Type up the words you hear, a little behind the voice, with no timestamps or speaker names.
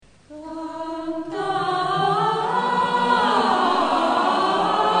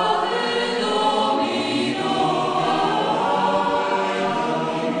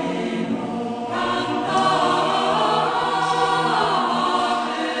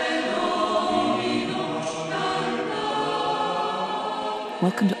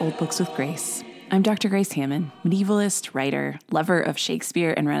Welcome to Old Books with Grace. I'm Dr. Grace Hammond, medievalist, writer, lover of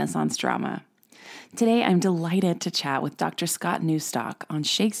Shakespeare and Renaissance drama. Today, I'm delighted to chat with Dr. Scott Newstok on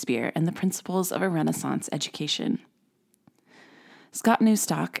Shakespeare and the principles of a Renaissance education. Scott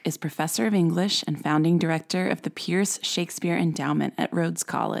Newstok is professor of English and founding director of the Pierce Shakespeare Endowment at Rhodes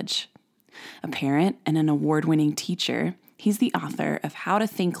College. A parent and an award-winning teacher, he's the author of How to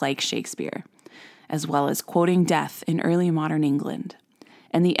Think Like Shakespeare, as well as Quoting Death in Early Modern England,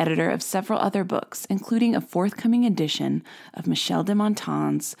 and the editor of several other books, including a forthcoming edition of Michel de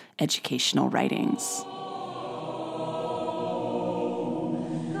Montagn's educational writings.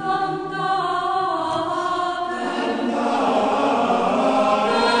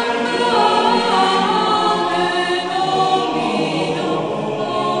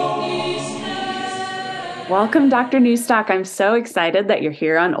 Welcome, Dr. Newstok. I'm so excited that you're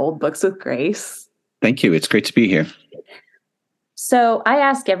here on Old Books with Grace. Thank you. It's great to be here. So I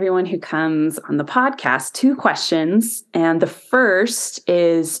ask everyone who comes on the podcast 2 questions. And the first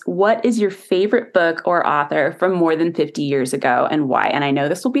is, what is your favorite book or author from more than 50 years ago and why? And I know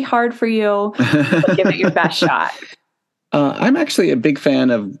this will be hard for you, but give it your best shot. I'm actually a big fan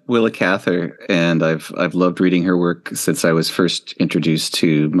of Willa Cather, and I've loved reading her work since I was first introduced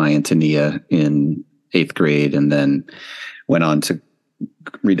to My Antonia in 8th grade, and then went on to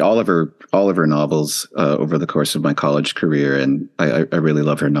read all of her novels over the course of my college career, and I really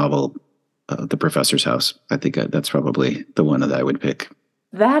love her novel, The Professor's House. I think that's probably the one that I would pick.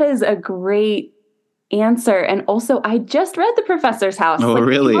 That is a great answer, and also I just read The Professor's House. Oh,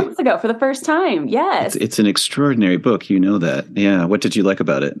 really? 2 months ago for the first time. Yes, it's an extraordinary book. You know that, yeah. What did you like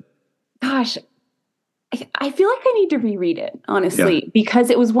about it? Gosh, I feel like I need to reread it, honestly, because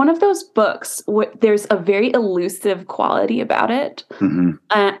it was one of those books where there's a very elusive quality about it. Mm-hmm.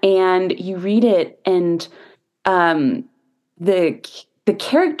 And you read it, and the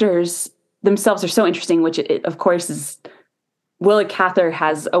characters themselves are so interesting, which it, of course, is Willa Cather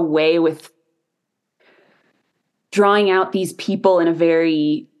has a way with drawing out these people in a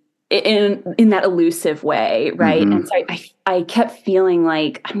very in that elusive way, right? Mm-hmm. And so I kept feeling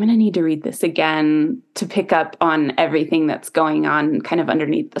like I'm going to need to read this again to pick up on everything that's going on kind of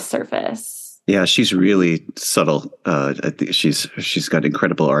underneath the surface. Yeah, she's really subtle. I think she's got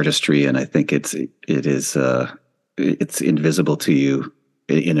incredible artistry, and I think it's invisible to you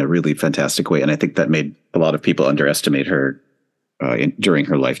in a really fantastic way. And I think that made a lot of people underestimate her during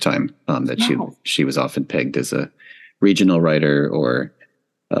her lifetime. She was often pegged as a regional writer or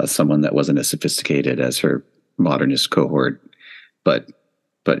someone that wasn't as sophisticated as her modernist cohort, but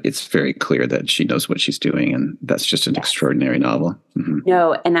it's very clear that she knows what she's doing, and that's just an extraordinary novel. Mm-hmm.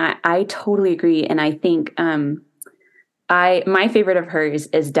 No, and I totally agree, and I think my favorite of hers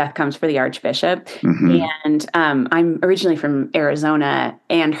is Death Comes for the Archbishop. Mm-hmm. And I'm originally from Arizona,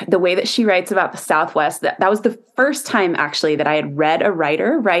 and the way that she writes about the Southwest, that was the first time actually that I had read a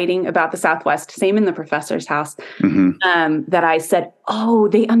writer writing about the Southwest, same in The Professor's House, mm-hmm. That I said, oh,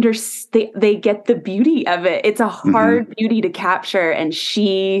 they get the beauty of it. It's a hard mm-hmm. beauty to capture, and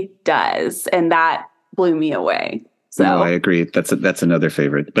she does. And that blew me away. So no, I agree. That's another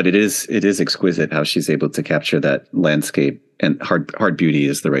favorite, but it is exquisite how she's able to capture that landscape, and hard beauty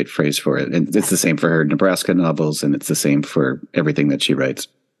is the right phrase for it. And it's the same for her Nebraska novels, and it's the same for everything that she writes.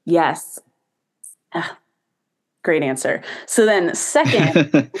 Yes. Great answer. So then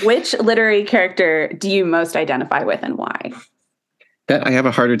second, which literary character do you most identify with and why? That I have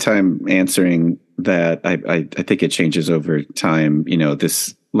a harder time answering that. I think it changes over time. You know,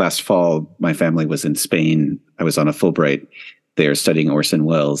 this last fall, my family was in Spain. I was on a Fulbright there studying Orson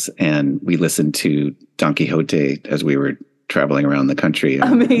Welles, and we listened to Don Quixote as we were traveling around the country.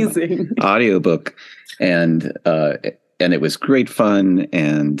 Amazing. Audiobook. And it was great fun,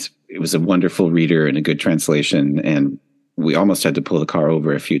 and it was a wonderful reader and a good translation. And we almost had to pull the car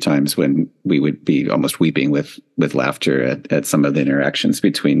over a few times when we would be almost weeping with laughter at some of the interactions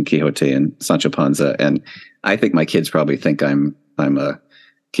between Quixote and Sancho Panza. And I think my kids probably think I'm a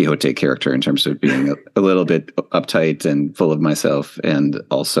Quixote character in terms of being a little bit uptight and full of myself, and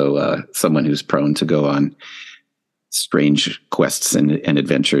also someone who's prone to go on strange quests and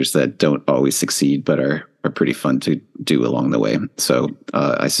adventures that don't always succeed, but are pretty fun to do along the way. So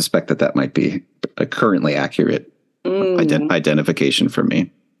I suspect that might be a currently accurate identification for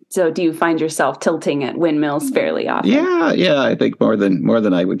me. So do you find yourself tilting at windmills fairly often? Yeah. I think more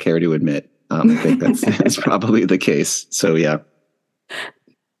than I would care to admit. I think that's probably the case. So yeah.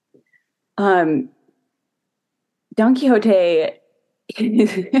 Don Quixote,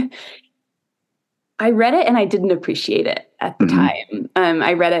 I read it and I didn't appreciate it at the time.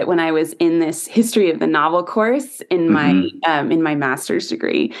 I read it when I was in this history of the novel course in my master's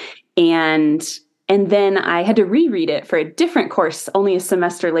degree, and then I had to reread it for a different course only a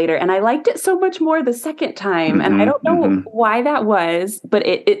semester later, and I liked it so much more the second time. And I don't know why that was, but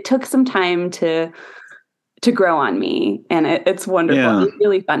it took some time to grow on me, and it's wonderful. Yeah. It's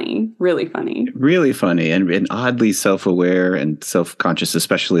really funny, and oddly self-aware and self-conscious,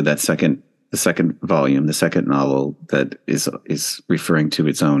 especially the second volume, the second novel that is referring to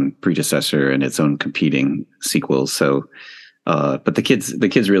its own predecessor and its own competing sequels. So, but the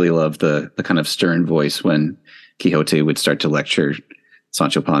kids really love the kind of stern voice when Quixote would start to lecture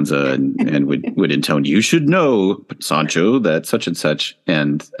Sancho Panza and would intone, "You should know, Sancho, that such and such."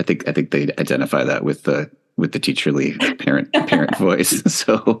 And I think they identify that with the teacherly parent voice.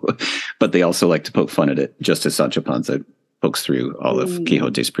 So, but they also like to poke fun at it, just as Sancho Panza pokes through all of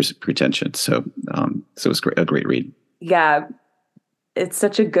Quixote's pretensions. So, it was a great read. Yeah, it's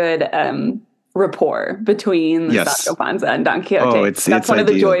such a good rapport between Sancho Panza and Don Quixote. Oh, that's one of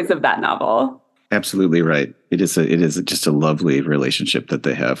the joys of that novel. Absolutely right. It is just a lovely relationship that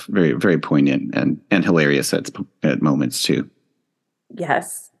they have. Very, very poignant and hilarious at moments too.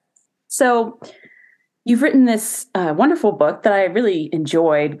 Yes. So you've written this wonderful book that I really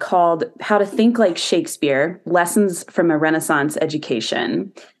enjoyed called How to Think Like Shakespeare, Lessons from a Renaissance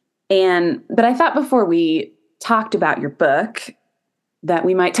Education. But I thought before we talked about your book that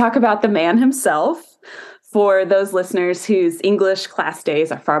we might talk about the man himself for those listeners whose English class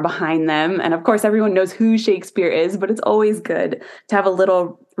days are far behind them. And of course, everyone knows who Shakespeare is, but it's always good to have a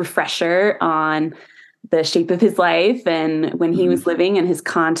little refresher on the shape of his life and when he was living and his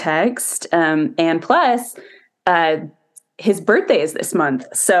context. And plus, his birthday is this month.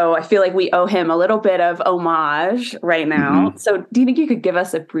 So I feel like we owe him a little bit of homage right now. So do you think you could give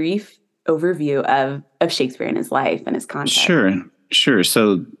us a brief overview of Shakespeare and his life and his context? Sure.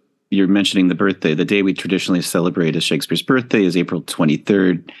 So you're mentioning the birthday. The day we traditionally celebrate as Shakespeare's birthday is April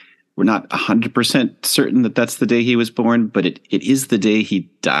 23rd. We're not 100% certain that that's the day he was born, but it is the day he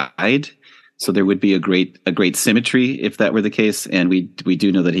died. So there would be a great symmetry if that were the case. And we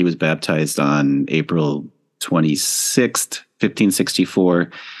do know that he was baptized on April 26th, 1564.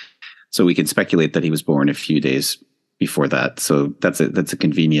 So we can speculate that he was born a few days before that. So that's a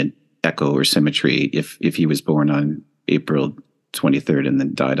convenient echo or symmetry if he was born on April 23rd and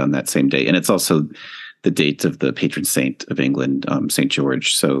then died on that same day. And it's also the date of the patron saint of England, St.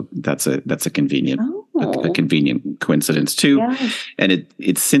 George. So that's a convenient a convenient coincidence too. Yes. And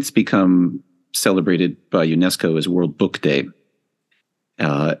it's since become celebrated by UNESCO as World Book Day.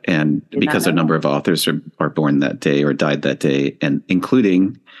 And because a number of authors are born that day or died that day, and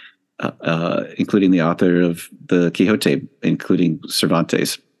including the author of the Quixote, including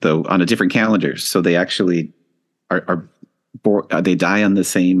Cervantes, though on a different calendar. So they actually are they die on the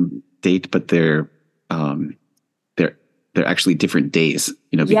same date, but they're actually different days,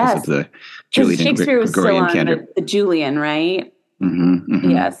 because of the Julian and Gregorian calendar. The Julian, right?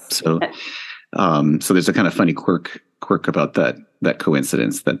 Yes. So there's a kind of funny quirk about that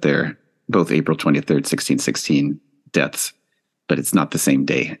coincidence that they're both April 23rd, 1616 deaths, but it's not the same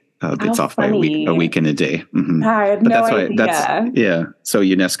day. It's off by a week and a day. I had no idea. So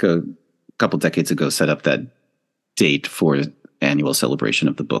UNESCO a couple decades ago set up that date for annual celebration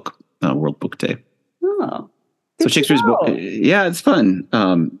of the book, World Book Day. Oh, so Shakespeare's it's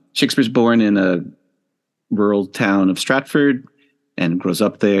fun. Shakespeare's born in a rural town of Stratford and grows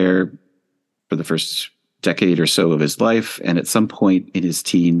up there for the first decade or so of his life. And at some point in his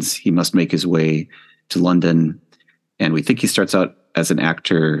teens, he must make his way to London. And we think he starts out as an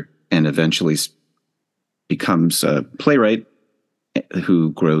actor and eventually becomes a playwright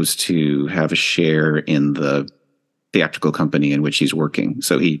who grows to have a share in the theatrical company in which he's working.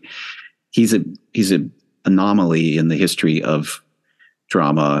 So he's an anomaly in the history of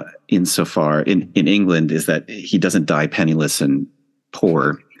drama insofar in England is that he doesn't die penniless and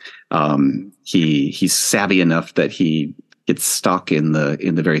poor. He's savvy enough that he gets stock in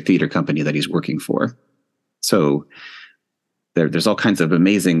the very theater company that he's working for. So there's all kinds of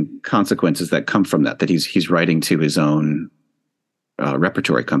amazing consequences that come from that he's writing to his own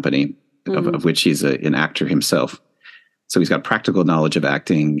repertory company, of which he's an actor himself. So he's got practical knowledge of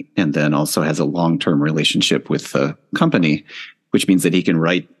acting and then also has a long-term relationship with the company, which means that he can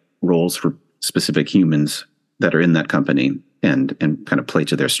write roles for specific humans that are in that company and kind of play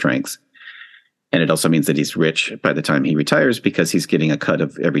to their strengths. And it also means that he's rich by the time he retires because he's getting a cut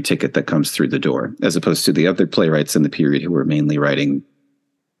of every ticket that comes through the door, as opposed to the other playwrights in the period who were mainly writing.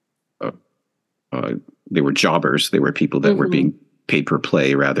 They were jobbers. They were people that were being paid per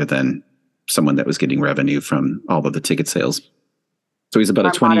play rather than someone that was getting revenue from all of the ticket sales. So he's about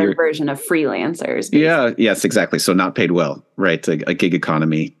Our a 20-year version of freelancers. Basically. Yeah. Yes, exactly. So not paid well, right? A gig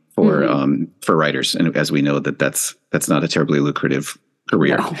economy for writers. And as we know that's not a terribly lucrative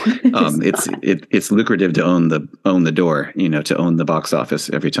career. No, it's lucrative to own the door, to own the box office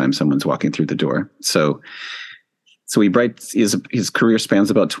every time someone's walking through the door. So he writes, his career spans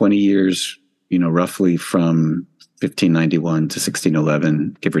about 20 years, roughly from 1591 to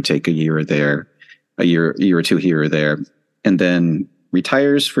 1611, give or take a year or two here or there, and then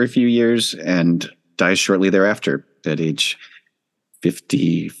retires for a few years and dies shortly thereafter at age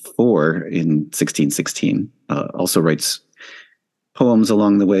 54 in 1616. Also writes poems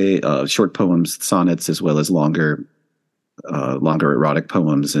along the way, short poems, sonnets, as well as longer erotic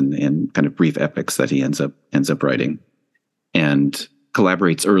poems and kind of brief epics that he ends up writing, and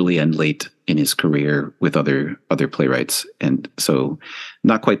collaborates early and late in his career with other playwrights. And so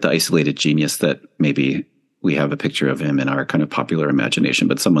not quite the isolated genius that maybe we have a picture of him in our kind of popular imagination,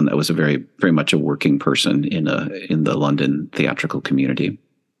 but someone that was a very, very much a working person in the London theatrical community.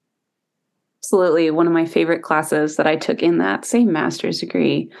 Absolutely. One of my favorite classes that I took in that same master's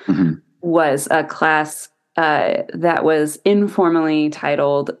degree was a class that was informally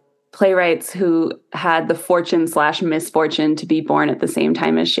titled Playwrights Who Had the Fortune/Misfortune to be Born at the Same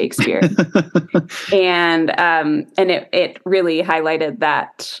Time as Shakespeare. and it really highlighted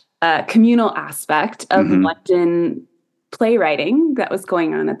that communal aspect of London playwriting that was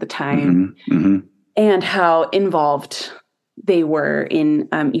going on at the time, and how involved they were in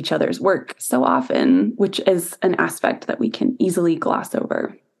each other's work so often, which is an aspect that we can easily gloss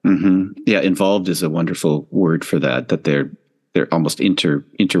over. Yeah, involved is a wonderful word for that they're almost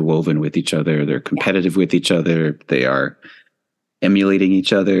interwoven with each other. They're competitive with each other. They are emulating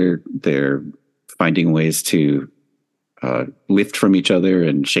each other. They're finding ways to lift from each other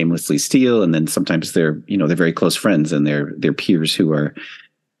and shamelessly steal. And then sometimes they're very close friends and they're peers who are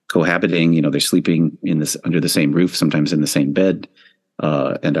cohabiting. They're sleeping under the same roof, sometimes in the same bed,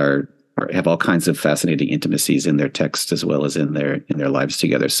 and have all kinds of fascinating intimacies in their text as well as in their lives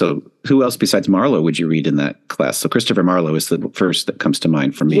together. So who else besides Marlowe would you read in that class? So Christopher Marlowe is the first that comes to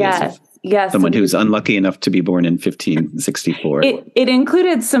mind for me. Yes. Someone who's unlucky enough to be born in 1564. It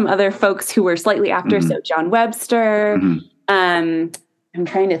included some other folks who were slightly after. So John Webster. I'm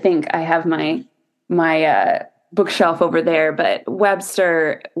trying to think. I have my bookshelf over there, but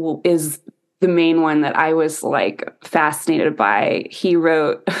Webster is the main one that I was fascinated by. He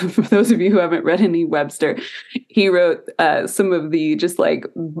wrote, for those of you who haven't read any Webster, he wrote some of the just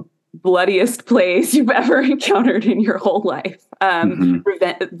bloodiest plays you've ever encountered in your whole life.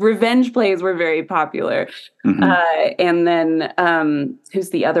 Revenge plays were very popular. And then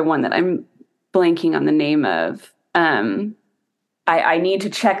who's the other one that I'm blanking on the name of? I need to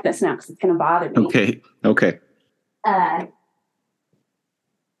check this now because it's going to bother me. Okay.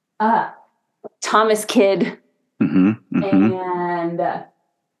 Thomas Kidd and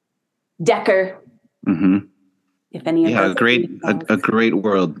Decker. If any of those, a great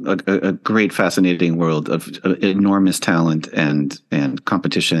world, a great fascinating world of enormous talent and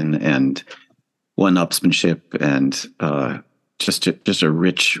competition and one-upsmanship and just a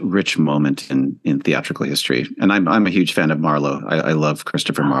rich moment in theatrical history. And I'm a huge fan of Marlowe. I love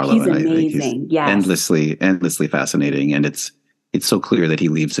Christopher Marlowe. He's amazing. He's endlessly fascinating, and it's so clear that he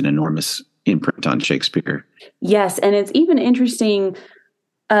leaves an enormous imprint on Shakespeare. Yes, and it's even interesting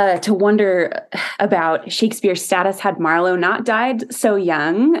to wonder about Shakespeare's status had Marlowe not died so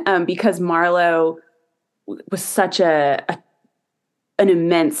young, because Marlowe was such an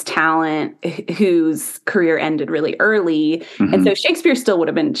immense talent whose career ended really early. And so Shakespeare still would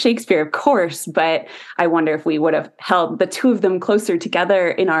have been Shakespeare, of course, but I wonder if we would have held the two of them closer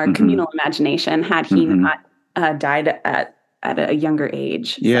together in our communal imagination had he not died at a younger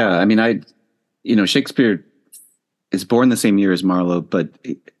age. Yeah. I mean, Shakespeare is born the same year as Marlowe, but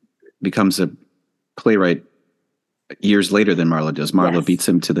becomes a playwright years later than Marlowe does. Marlowe beats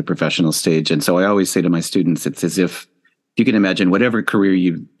him to the professional stage. And so I always say to my students, it's as if you can imagine whatever career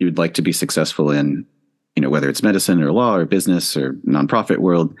you'd like to be successful in, whether it's medicine or law or business or nonprofit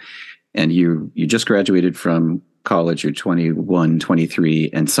world, and you just graduated from college, you're 21, 23,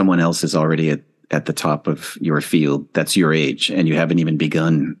 and someone else is already at the top of your field that's your age, and you haven't even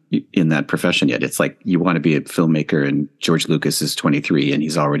begun in that profession yet. It's like you want to be a filmmaker and George Lucas is 23 and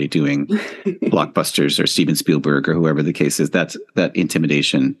he's already doing blockbusters, or Steven Spielberg or whoever the case is. That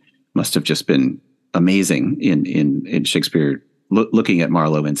intimidation must have just been amazing in Shakespeare, looking at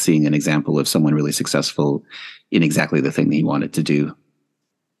Marlowe and seeing an example of someone really successful in exactly the thing that he wanted to do.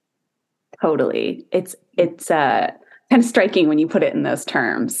 Totally. It's kind of striking when you put it in those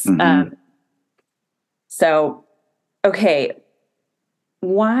terms. So, okay,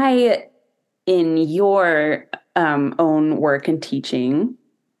 why in your own work and teaching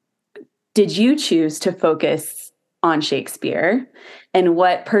did you choose to focus on Shakespeare, and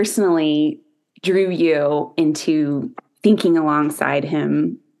what personally drew you into thinking alongside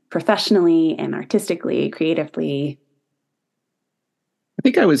him professionally and artistically, creatively? I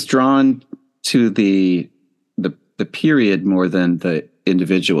think I was drawn to the period more than the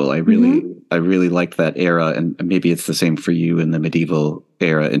individual. I really liked that era, and maybe it's the same for you in the medieval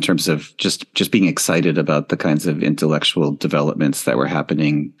era in terms of just being excited about the kinds of intellectual developments that were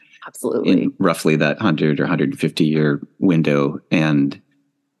happening. Absolutely. In roughly that 100 or 150 year window, and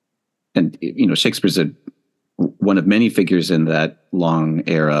Shakespeare's one of many figures in that long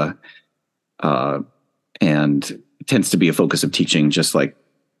era, and tends to be a focus of teaching, just like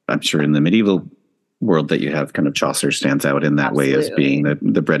I'm sure in the medieval world that you have kind of Chaucer stands out in that Absolutely. way as being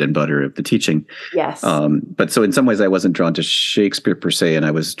the bread and butter of the teaching. Yes. But so in some ways I wasn't drawn to Shakespeare per se, and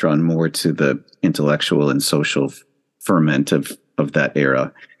I was drawn more to the intellectual and social ferment of that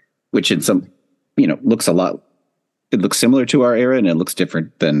era, which in some, looks similar to our era, and it looks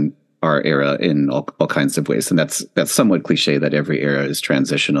different than our era in all kinds of ways. And that's somewhat cliche that every era is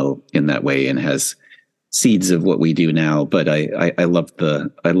transitional in that way and has seeds of what we do now. But I love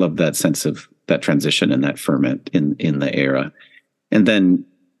that sense of that transition and that ferment in the era. And then,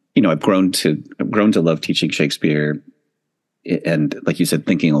 I've grown to love teaching Shakespeare, and like you said,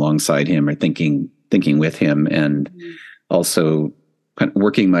 thinking alongside him or thinking with him, and also kind of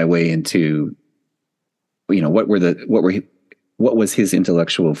working my way into, what was his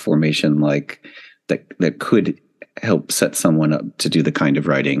intellectual formation like that could help set someone up to do the kind of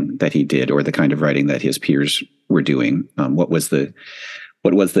writing that he did, or the kind of writing that his peers were doing. What was the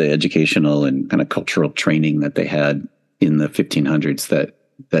educational and kind of cultural training that they had in the 1500s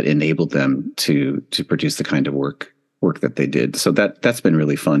that enabled them to produce the kind of work that they did. So that's been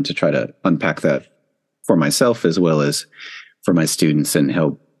really fun to try to unpack that for myself as well as for my students, and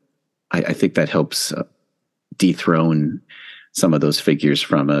help. I think that helps dethrone some of those figures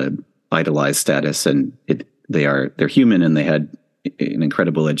from a idolized status, and they're human, and they had an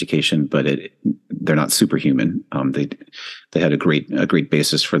incredible education, but they're not superhuman. They had a great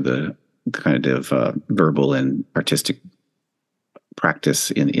basis for the kind of verbal and artistic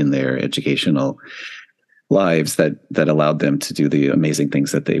practice in their educational lives that allowed them to do the amazing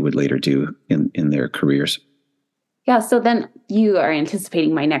things that they would later do in their careers. Yeah. So then you are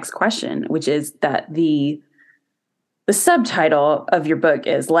anticipating my next question, which is that the subtitle of your book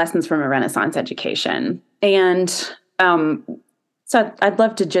is Lessons from a Renaissance Education. And so I'd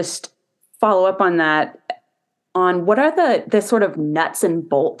love to just follow up on that, on what are the sort of nuts and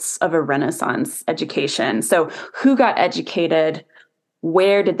bolts of a Renaissance education. So who got educated?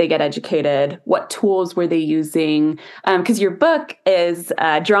 Where did they get educated? What tools were they using? Because your book is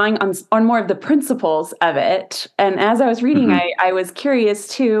drawing on more of the principles of it. And as I was reading, I was curious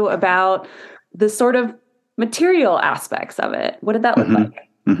too about the sort of material aspects of it. What did that look like?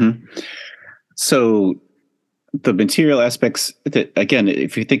 So the material aspects, again,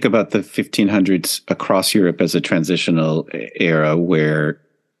 if you think about the 1500s across Europe as a transitional era where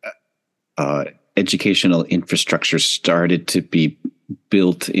educational infrastructure started to be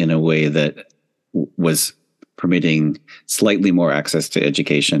built in a way that was permitting slightly more access to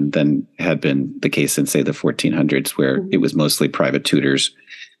education than had been the case in, say, the 1400s, where it was mostly private tutors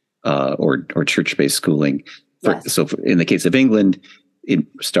or church-based schooling. Yes. So in the case of England,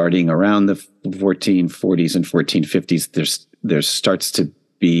 starting around the 1440s and 1450s, there starts to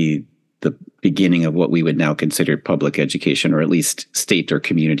be the beginning of what we would now consider public education, or at least state or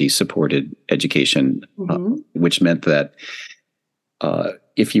community supported education, which meant that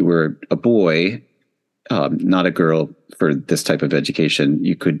if you were a boy, not a girl, for this type of education,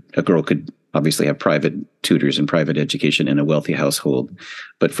 a girl could obviously have private tutors and private education in a wealthy household.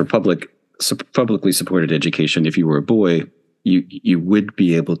 But for publicly supported education, if you were a boy, you would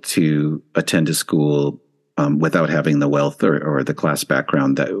be able to attend a school without having the wealth or the class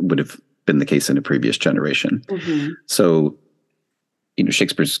background that would have been the case in a previous generation. So,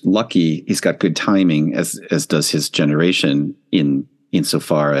 Shakespeare's lucky; he's got good timing, as does his generation,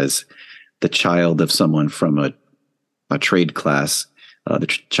 insofar as the child of someone from a trade class, the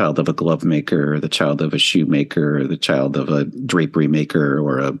child of a glove maker, or the child of a shoemaker, or the child of a drapery maker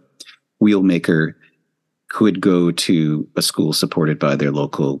or a wheel maker, could go to a school supported by their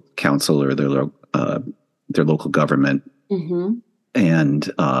local council or their local government,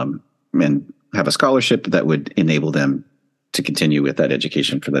 and have a scholarship that would enable them to continue with that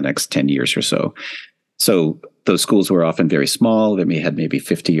education for the next 10 years or so. So those schools were often very small. They had maybe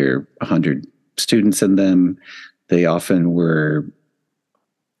 50 or 100 students in them. They often were,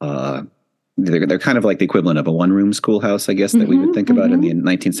 they're kind of like the equivalent of a one-room schoolhouse, I guess, that we would think about in the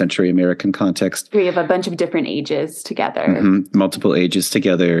 19th century American context. We have a bunch of different ages together. Multiple ages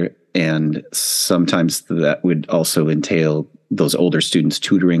together. And sometimes that would also entail those older students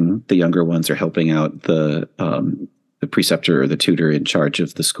tutoring the younger ones or helping out the preceptor or the tutor in charge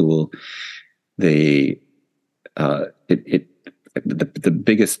of the school. The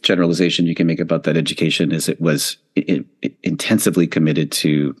biggest generalization you can make about that education is it was intensively committed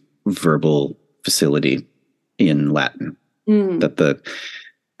to verbal facility in Latin. That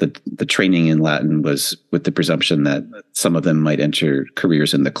the training in Latin was with the presumption that some of them might enter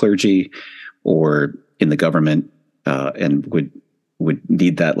careers in the clergy or in the government, and would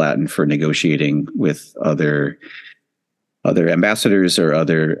need that Latin for negotiating with other ambassadors or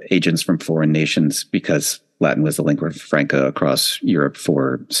other agents from foreign nations, because Latin was the lingua franca across Europe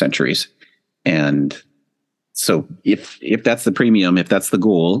for centuries. And so if that's the premium, if that's the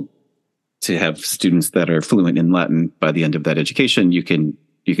goal, to have students that are fluent in Latin by the end of that education, you can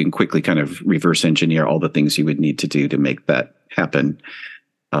quickly kind of reverse engineer all the things you would need to do to make that happen.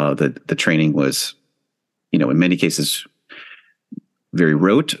 The training was, in many cases, very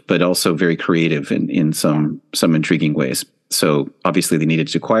rote, but also very creative in some intriguing ways. So obviously they needed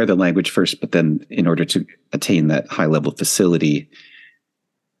to acquire the language first, but then in order to attain that high level facility,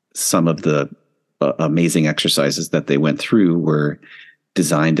 some of the amazing exercises that they went through were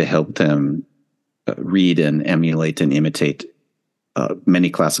designed to help them read and emulate and imitate many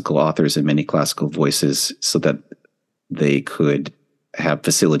classical authors and many classical voices, so that they could have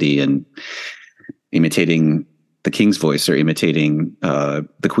facility in imitating the king's voice or imitating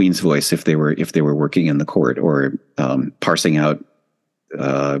the queen's voice if they were working in the court, or parsing out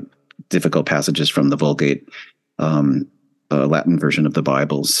difficult passages from the Vulgate, Latin version of the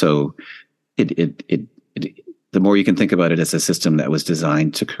Bible. So the more you can think about it as a system that was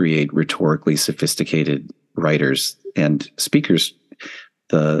designed to create rhetorically sophisticated writers and speakers,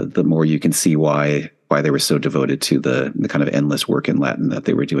 the more you can see why they were so devoted to the kind of endless work in Latin that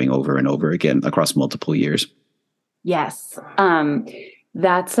they were doing over and over again across multiple years. Yes.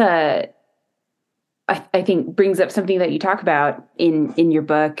 That's I think brings up something that you talk about in your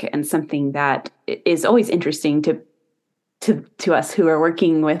book, and something that is always interesting to us who are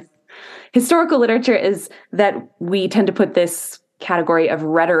working with historical literature, is that we tend to put this category of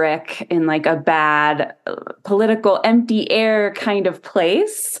rhetoric in like a bad political empty air kind of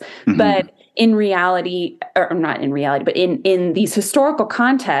place. But in reality, or not in reality, but in these historical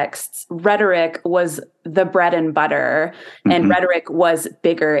contexts, rhetoric was the bread and butter, and rhetoric was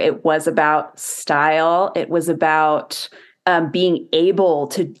bigger. It was about style. It was about being able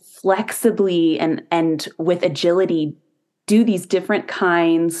to flexibly and with agility do these different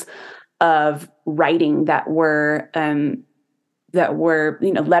kinds of writing that were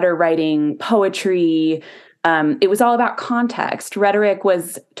letter writing, poetry. It was all about context. Rhetoric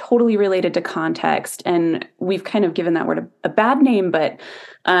was totally related to context, and we've kind of given that word a bad name, but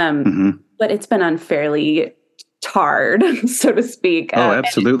it's been unfairly tarred, so to speak. Oh,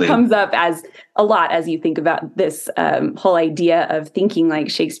 absolutely. It comes up as a lot as you think about this whole idea of thinking like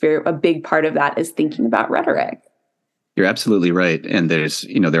Shakespeare. A big part of that is thinking about rhetoric. You're absolutely right. And there's,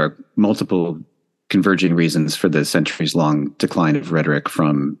 there are multiple converging reasons for the centuries-long decline of rhetoric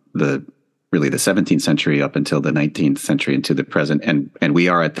from the 17th century up until the 19th century into the present. And we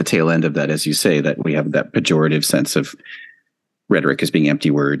are at the tail end of that, as you say, that we have that pejorative sense of rhetoric as being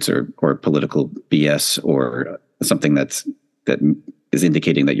empty words or political BS or something that is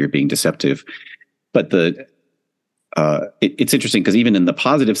indicating that you're being deceptive. But it's interesting because even in the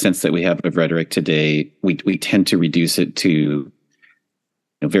positive sense that we have of rhetoric today, we tend to reduce it to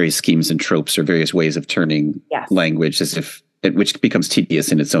various schemes and tropes or various ways of turning language, which becomes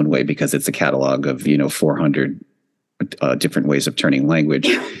tedious in its own way because it's a catalog of 400 different ways of turning language,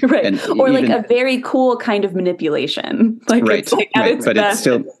 right? And or even, like a very cool kind of manipulation, like right, it's like at its but best,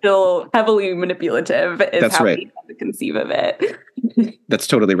 it's still heavily manipulative. Is that's how right. we have to conceive of it. That's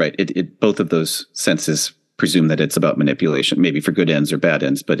totally right. It both of those senses presume that it's about manipulation, maybe for good ends or bad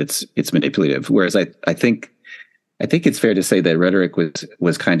ends, but it's manipulative. Whereas I think it's fair to say that rhetoric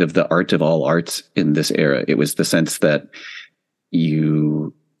was kind of the art of all arts in this era. It was the sense that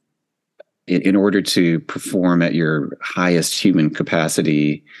you, in order to perform at your highest human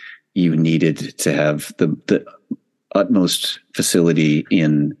capacity, you needed to have the utmost facility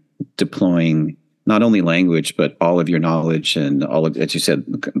in deploying not only language, but all of your knowledge and all of, as you said,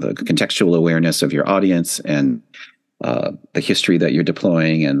 the contextual awareness of your audience and the history that you're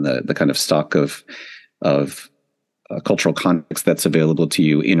deploying and the kind of stock of cultural context that's available to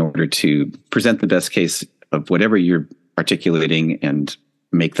you in order to present the best case of whatever you're articulating and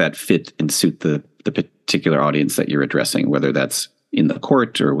make that fit and suit the particular audience that you're addressing, whether that's in the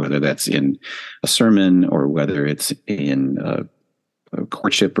court or whether that's in a sermon or whether it's in a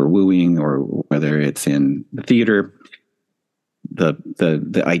courtship or wooing or whether it's in the theater.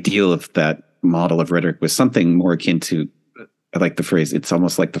 The ideal of that model of rhetoric was something more akin to, I like the phrase, it's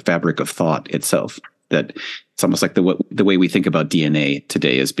almost like the fabric of thought itself. That it's almost like the way we think about DNA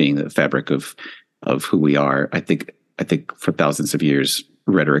today as being the fabric of who we are. I think for thousands of years,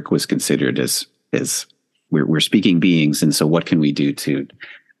 rhetoric was considered as we're speaking beings, and so what can we do to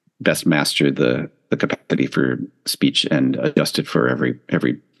best master the capacity for speech and adjust it for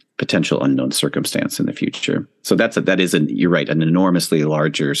every potential unknown circumstance in the future. So you're right, an enormously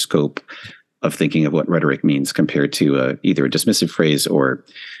larger scope of thinking of what rhetoric means compared to either a dismissive phrase or,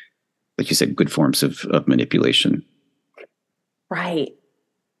 like you said, good forms of manipulation. Right.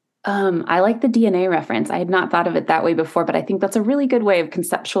 I like the DNA reference. I had not thought of it that way before, but I think that's a really good way of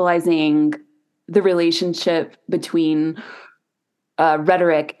conceptualizing the relationship between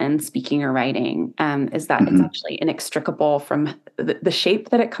rhetoric and speaking or writing, is that it's actually inextricable from the shape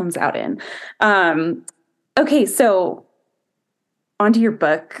that it comes out in. Okay, so onto your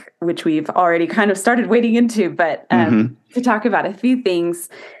book, which we've already kind of started wading into, but to talk about a few things.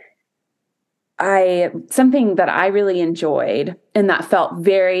 Something that I really enjoyed and that felt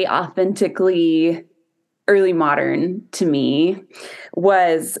very authentically early modern to me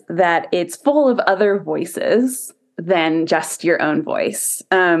was that it's full of other voices than just your own voice,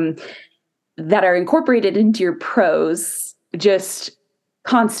 that are incorporated into your prose just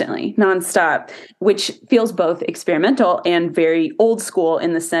constantly, nonstop, which feels both experimental and very old school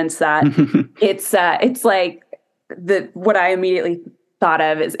in the sense that it's like what I immediately thought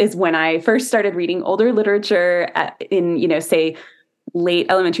of is when I first started reading older literature in, say, late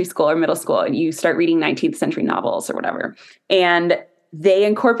elementary school or middle school, and you start reading 19th century novels or whatever. And they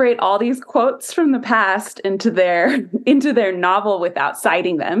incorporate all these quotes from the past into their novel without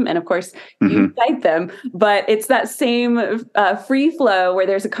citing them. And of course, you cite them, but it's that same free flow where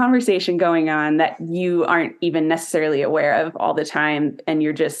there's a conversation going on that you aren't even necessarily aware of all the time. And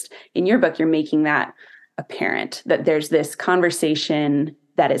you're just, in your book, you're making that apparent, that there's this conversation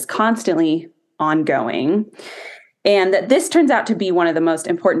that is constantly ongoing. And that this turns out to be one of the most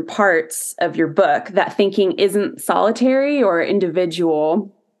important parts of your book, that thinking isn't solitary or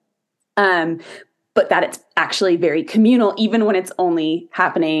individual, but that it's actually very communal, even when it's only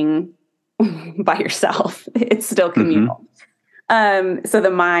happening by yourself. It's still communal. So the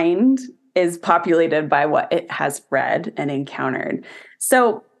mind is populated by what it has read and encountered.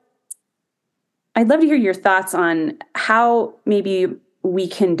 So I'd love to hear your thoughts on how maybe we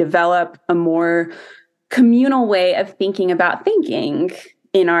can develop a more communal way of thinking about thinking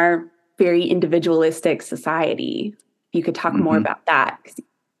in our very individualistic society. If you could talk more about that, because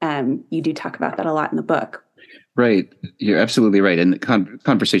you do talk about that a lot in the book. Right. You're absolutely right. And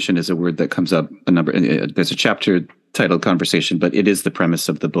conversation is a word that comes up there's a chapter titled Conversation, but it is the premise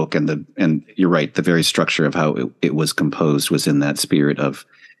of the book. And you're right, the very structure of how it was composed was in that spirit of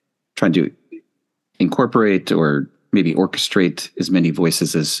trying to incorporate or maybe orchestrate as many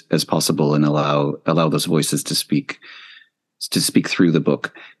voices as possible and allow those voices to speak through the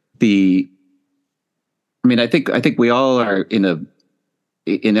book. I think we all are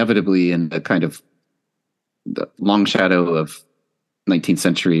inevitably in a kind of the long shadow of 19th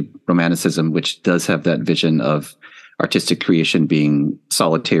century Romanticism, which does have that vision of artistic creation being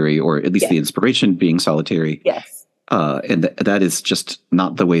solitary, or at least the inspiration being solitary. Yes. And that is just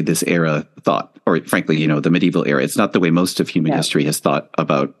not the way this era thought, or frankly, the medieval era. It's not the way most of human history has thought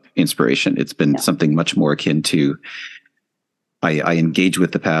about inspiration. It's been something much more akin to, I engage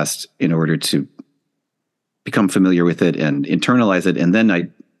with the past in order to become familiar with it and internalize it. And then I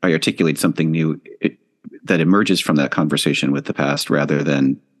articulate something new that emerges from that conversation with the past, rather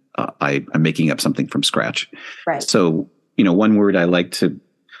than I'm making up something from scratch. Right. So, one word I like to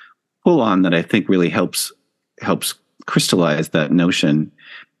pull on that I think really helps crystallize that notion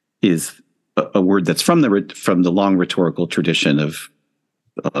is a word that's from the long rhetorical tradition of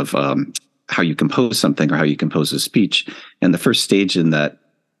how you compose something or how you compose a speech. And the first stage in that,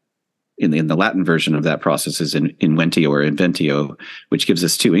 in the Latin version of that process, is inventio or inventio, which gives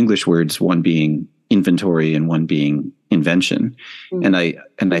us two English words, one being inventory and one being invention. And I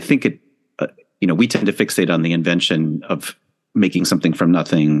think we tend to fixate on the invention of making something from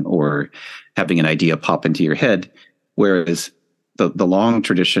nothing or having an idea pop into your head, whereas the long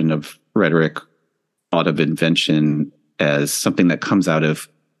tradition of rhetoric thought of invention as something that comes out of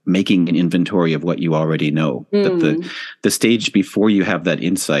making an inventory of what you already know. That the stage before you have that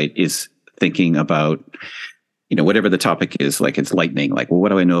insight is thinking about, whatever the topic is, like it's lightning, like, well, what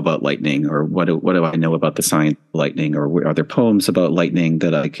do I know about lightning? Or what do I know about the science of lightning? Or are there poems about lightning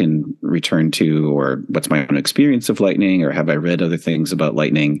that I can return to? Or what's my own experience of lightning? Or have I read other things about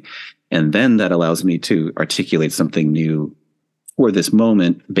lightning? And then that allows me to articulate something new for this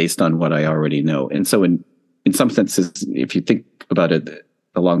moment based on what I already know. And so in some senses, if you think about it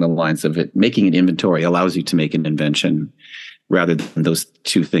along the lines of it, making an inventory allows you to make an invention rather than those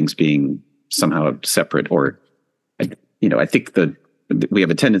two things being somehow separate. Or, I think we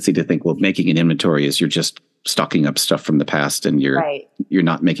have a tendency to think, well, making an inventory is you're just stocking up stuff from the past and you're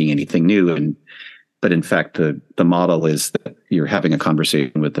not making anything new. But in fact, the model is that you're having a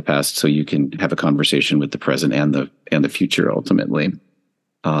conversation with the past, so you can have a conversation with the present and the future ultimately.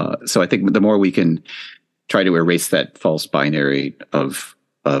 So I think the more we can try to erase that false binary of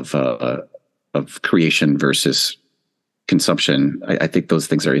creation versus consumption, I think those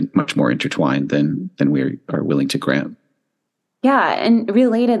things are much more intertwined than we are willing to grant. Yeah, and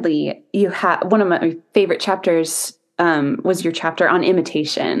relatedly, you have one of my favorite chapters was your chapter on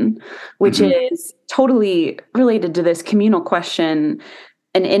imitation, which is totally related to this communal question.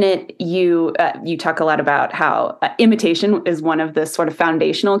 And in it, you talk a lot about how imitation is one of the sort of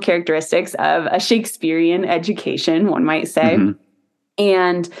foundational characteristics of a Shakespearean education, one might say.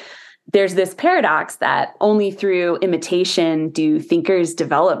 And there's this paradox that only through imitation do thinkers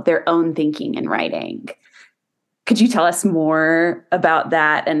develop their own thinking and writing. Could you tell us more about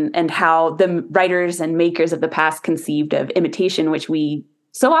that and how the writers and makers of the past conceived of imitation, which we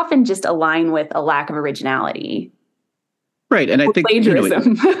so often just align with a lack of originality? Right. And I think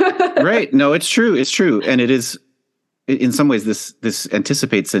plagiarism. Right. No, it's true. It's true. And it is, in some ways, this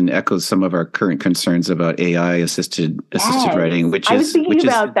anticipates and echoes some of our current concerns about AI assisted writing, which is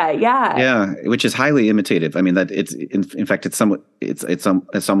about that. Yeah. Yeah. Which is highly imitative. I mean, that it's in fact,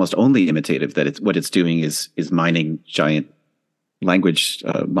 it's almost only imitative. That what it's doing is mining giant language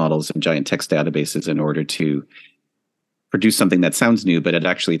models and giant text databases in order to produce something that sounds new, but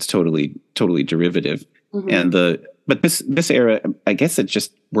it's totally derivative. But this era, I guess it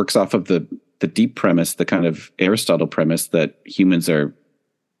just works off of the deep premise, the kind of Aristotle premise that humans are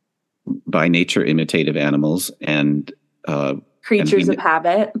by nature imitative animals and creatures of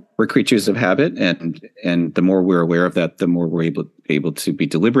habit. We're creatures of habit, and the more we're aware of that, the more we're able to be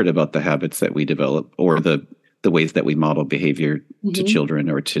deliberate about the habits that we develop or the ways that we model behavior to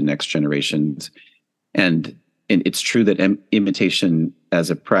children or to next generations. And it's true that imitation as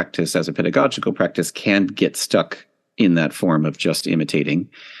a practice, as a pedagogical practice, can get stuck in that form of just imitating.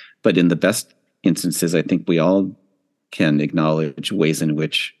 But in the best instances, I think we all can acknowledge ways in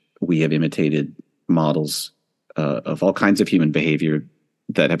which we have imitated models of all kinds of human behavior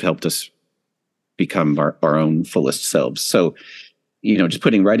that have helped us become our own fullest selves. So, just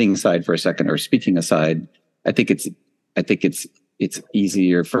putting writing aside for a second, or speaking aside, I think it's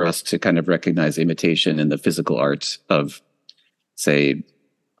easier for us to kind of recognize imitation in the physical arts of, say,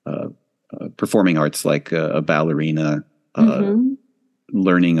 performing arts like a ballerina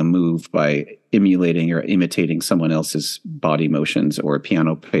learning a move by emulating or imitating someone else's body motions, or a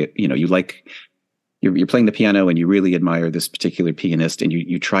piano. You're playing the piano and you really admire this particular pianist, and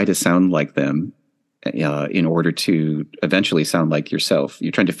you try to sound like them in order to eventually sound like yourself.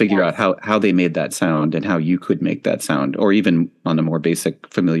 You're trying to figure out how they made that sound and how you could make that sound. Or even on a more basic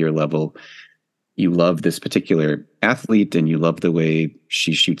familiar level, you love this particular athlete and you love the way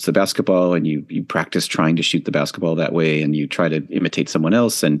she shoots the basketball, and you practice trying to shoot the basketball that way, and you try to imitate someone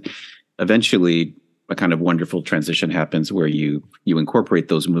else. And eventually a kind of wonderful transition happens where you incorporate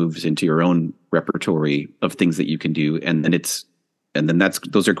those moves into your own repertory of things that you can do. And then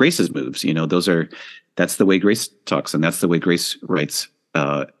those are Grace's moves. That's the way Grace talks, and that's the way Grace writes.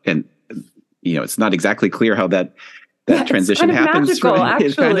 And it's not exactly clear how that transition happens. Magical, right?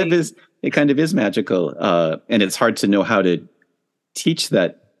 Actually. It kind of is magical. And it's hard to know how to teach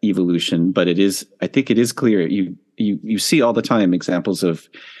that evolution, but I think it is clear. You see all the time examples of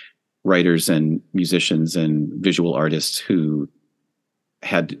writers and musicians and visual artists who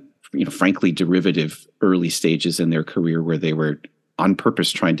had, frankly, derivative early stages in their career where they were on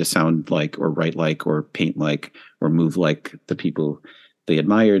purpose trying to sound like, or write like, or paint like, or move like the people they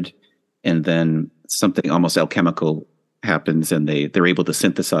admired. And then something almost alchemical happens, and they're able to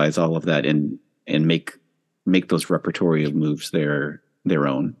synthesize all of that and make those repertory of moves their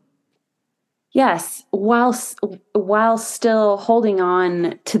own. Yes, while still holding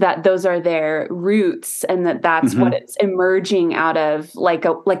on to that, those are their roots, and that's what it's emerging out of, like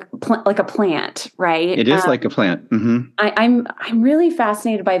a plant, right? It is like a plant. I'm really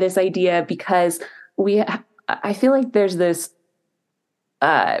fascinated by this idea because I feel like there's this.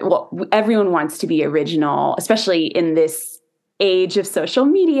 Everyone wants to be original, especially in this age of social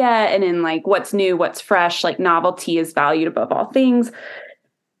media and in like what's new, what's fresh. Like novelty is valued above all things.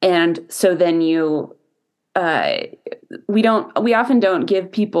 And so then we often don't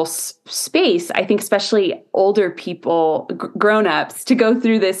give people space. I think especially older people, grown-ups, to go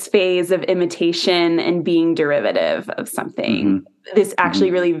through this phase of imitation and being derivative of something. This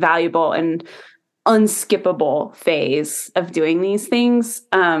actually really valuable and unskippable phase of doing these things.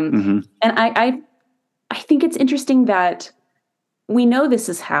 And I think it's interesting that we know this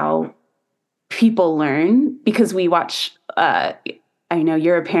is how people learn because we watch, I know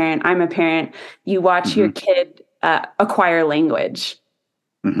you're a parent, I'm a parent. You watch your kid acquire language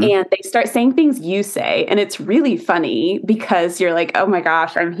and they start saying things you say. And it's really funny because you're like, oh my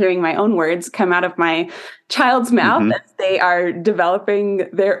gosh, I'm hearing my own words come out of my child's mouth as they are developing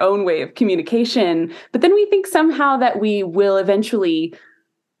their own way of communication. But then we think somehow that we will eventually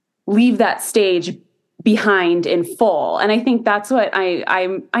leave that stage behind in full. And I think that's what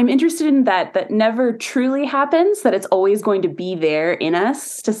I'm interested in, that never truly happens, that it's always going to be there in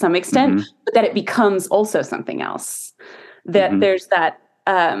us to some extent, but that it becomes also something else. That there's that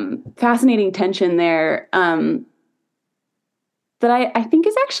fascinating tension there that I think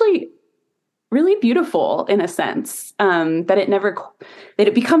is actually really beautiful in a sense, that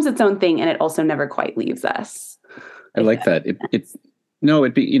it becomes its own thing and it also never quite leaves us. I like that.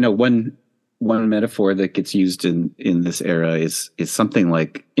 One metaphor that gets used in this era is something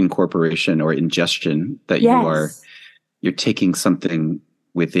like incorporation or ingestion, that you're taking something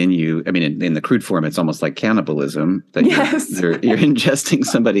within you. I mean, in the crude form, it's almost like cannibalism, that you're ingesting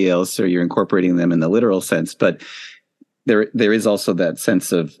somebody else, or you're incorporating them in the literal sense. But there is also that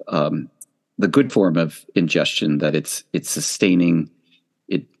sense of the good form of ingestion, that it's sustaining.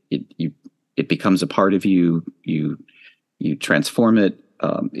 It becomes a part of you. You transform it.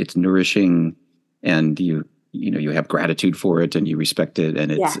 It's nourishing, and you have gratitude for it, and you respect it,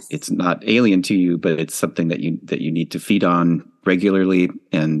 and it's not alien to you, but it's something that you need to feed on regularly,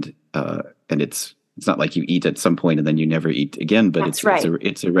 and it's not like you eat at some point and then you never eat again, but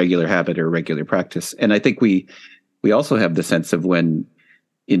it's a regular habit or a regular practice. And I think we also have the sense of when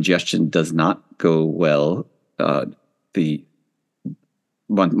ingestion does not go well.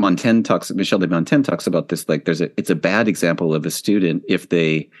 Michel de Montaigne talks about this, like it's a bad example of a student if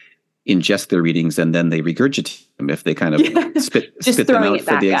they ingest their readings and then they regurgitate them, if they kind of spit them out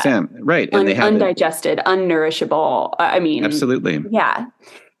for the exam. Right. And they have undigested, unnourishable. I mean, absolutely. Yeah.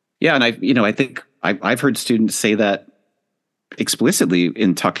 Yeah. And I think I've heard students say that explicitly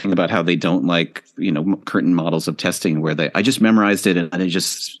in talking about how they don't like, current models of testing where I just memorized it and I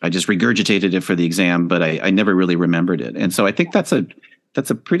just regurgitated it for the exam, but I never really remembered it. And so I think that's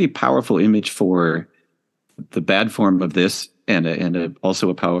a pretty powerful image for the bad form of this, and also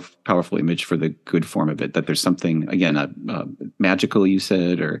a powerful image for the good form of it. That there's something, again, magical, you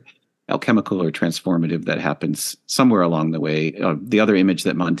said, or alchemical or transformative that happens somewhere along the way. The other image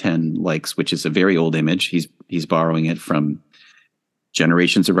that Montaigne likes, which is a very old image, he's borrowing it from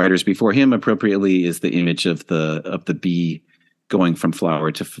generations of writers before him, appropriately, is the image of the bee going from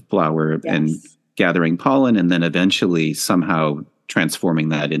flower to flower and gathering pollen, and then eventually somehow transforming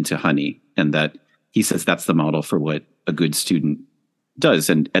that into honey. And that he says that's the model for what a good student does.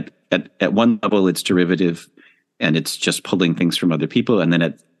 And at one level, it's derivative and it's just pulling things from other people. And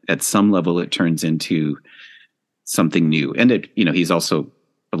then at some level, it turns into something new. And he's also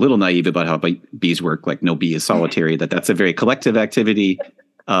a little naive about how bees work. Like, no bee is solitary, that's a very collective activity.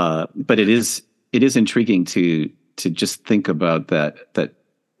 But it is intriguing to just think about that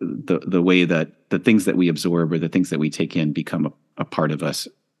the way that the things that we absorb or the things that we take in become a part of us.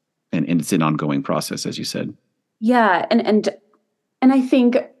 And it's an ongoing process, as you said. Yeah. And I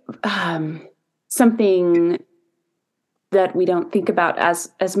think something that we don't think about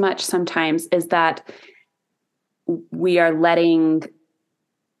as much sometimes is that we are letting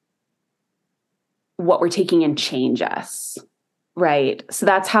what we're taking in change us. Right. So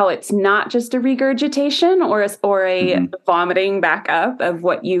that's how it's not just a regurgitation or a vomiting back up of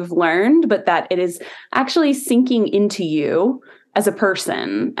what you've learned, but that it is actually sinking into you as a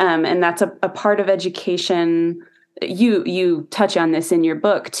person. And that's a part of education. You touch on this in your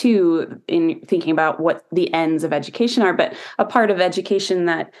book too, in thinking about what the ends of education are, but a part of education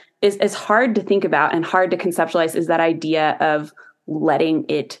that is hard to think about and hard to conceptualize is that idea of letting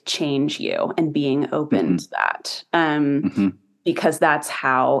it change you and being open to that. Because that's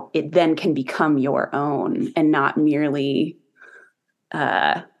how it then can become your own and not merely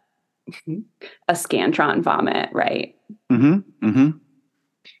a Scantron vomit, right?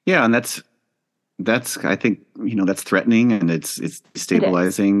 Yeah, and that's I think, that's threatening, and it's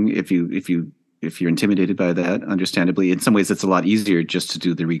destabilizing if you're intimidated by that. Understandably, in some ways, it's a lot easier just to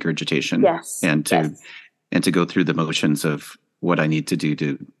do the regurgitation, and to go through the motions of what I need to do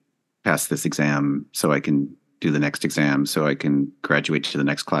to pass this exam, so I can do the next exam, so I can graduate to the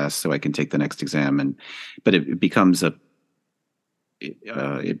next class, so I can take the next exam, but it becomes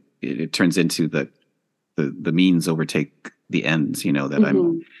it turns into the means overtake the ends.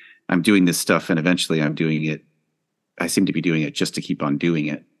 That I'm doing this stuff, and eventually I'm doing it. I seem to be doing it just to keep on doing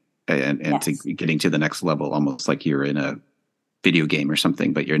it, and to getting to the next level, almost like you're in a video game or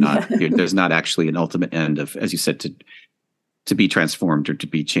something, but you're not. There's not actually an ultimate end of, as you said, to be transformed or to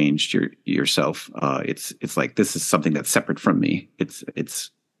be changed yourself. It's like, this is something that's separate from me.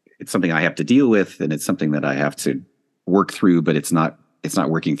 It's something I have to deal with, and it's something that I have to work through, but it's not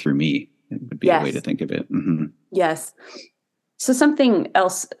working through me. It would be a way to think of it. Yes. So something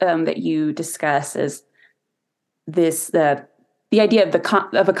else that you discuss is the idea of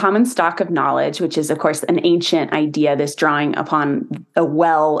a common stock of knowledge, which is, of course, an ancient idea, this drawing upon a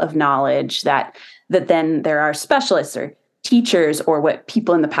well of knowledge that then there are specialists or teachers, or what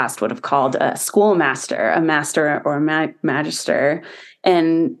people in the past would have called a schoolmaster, a master or a magister.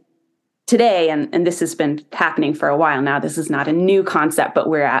 And today, and this has been happening for a while now, this is not a new concept, but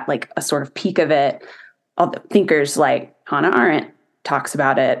we're at like a sort of peak of it. All the thinkers like Hannah Arendt talks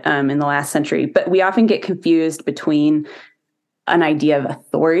about it in the last century, but we often get confused between an idea of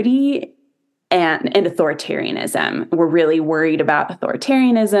authority and authoritarianism. We're really worried about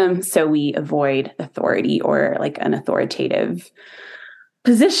authoritarianism, so we avoid authority or like an authoritative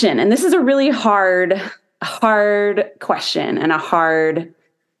position. And this is a really hard question and a hard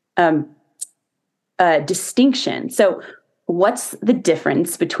distinction. So what's the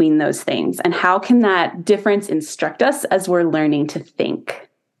difference between those things, and how can that difference instruct us as we're learning to think?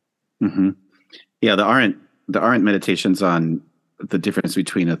 Yeah, the Arendt meditations on the difference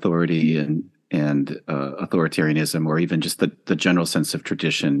between authority and authoritarianism, or even just the general sense of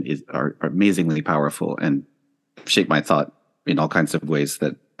tradition, are amazingly powerful and shape my thought in all kinds of ways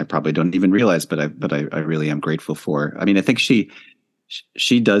that I probably don't even realize, but I really am grateful for. I mean, I think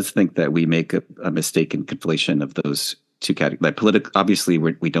she does think that we make a mistaken conflation of those two categories. Like obviously,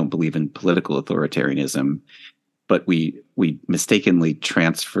 we don't believe in political authoritarianism, but we mistakenly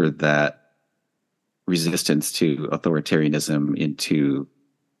transfer that resistance to authoritarianism into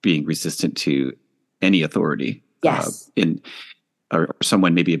being resistant to any authority. Yes. Or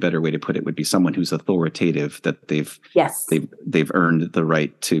someone, maybe a better way to put it would be someone who's authoritative, that they've earned the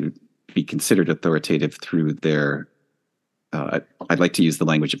right to be considered authoritative through their I'd like to use the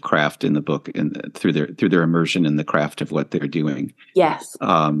language of craft in the book, and through their immersion in the craft of what they're doing. Yes.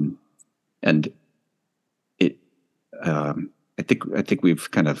 And it I think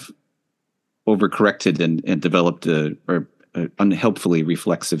we've kind of overcorrected and developed an unhelpfully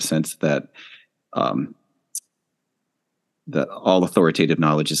reflexive sense that that all authoritative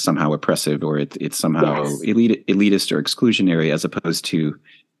knowledge is somehow oppressive, or it's somehow elitist or exclusionary, as opposed to,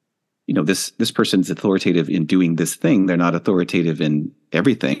 this person's authoritative in doing this thing. They're not authoritative in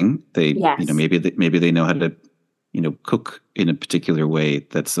everything. They, maybe they know how to, cook in a particular way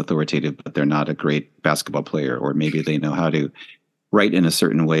that's authoritative, but they're not a great basketball player. Or maybe they know how to write in a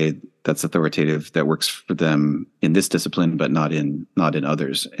certain way that's authoritative, that works for them in this discipline, but not in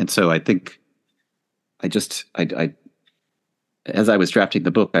others. And so I think I as I was drafting the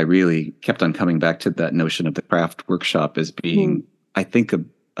book, I really kept on coming back to that notion of the craft workshop as being, I think,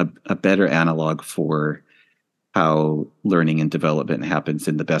 a better analog for how learning and development happens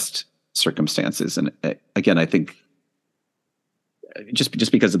in the best circumstances. And again, I think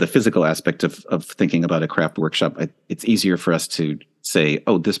just because of the physical aspect of thinking about a craft workshop, it's easier for us to say,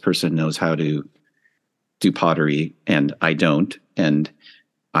 oh, this person knows how to do pottery and I don't, and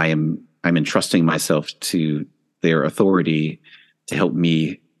I'm entrusting myself to their authority to help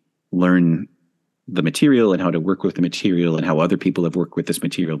me learn the material and how to work with the material and how other people have worked with this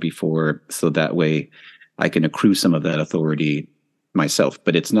material before, so that way I can accrue some of that authority myself.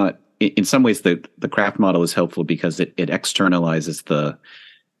 But it's not, in some ways, the craft model is helpful because it externalizes the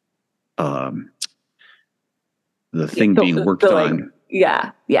thing being worked on.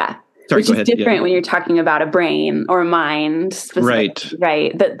 Yeah. Sorry, which is different when you're talking about a brain or a mind, right?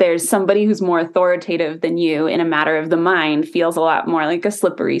 That there's somebody who's more authoritative than you in a matter of the mind feels a lot more like a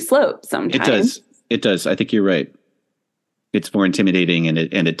slippery slope sometimes. It does. I think you're right. it's more intimidating, and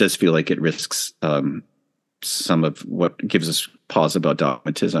it does feel like it risks some of what gives us pause about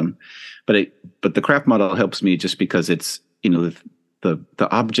dogmatism. But the craft model helps me just because it's, the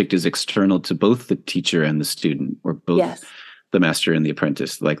object is external to both the teacher and the student, or both the master and the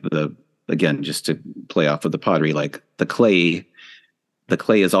apprentice. Like again, just to play off of the pottery, like the clay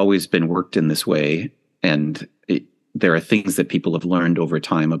has always been worked in this way. And there are things that people have learned over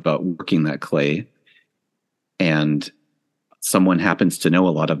time about working that clay. And someone happens to know a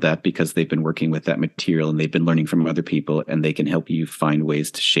lot of that because they've been working with that material and they've been learning from other people, and they can help you find ways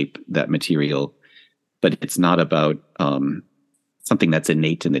to shape that material. But it's not about something that's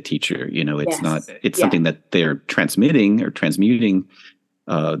innate in the teacher. It's something that they're transmitting or transmuting.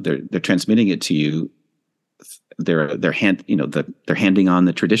 They're transmitting it to you. They're handing on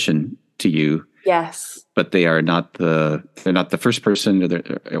the tradition to you. Yes. But they're not the first person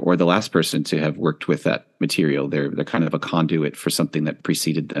or the last person to have worked with that material. They're kind of a conduit for something that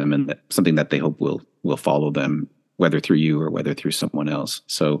preceded them, and something that they hope will follow them, whether through you or whether through someone else.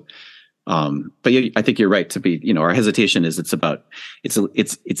 So, but yeah, I think you're right to be. Our hesitation is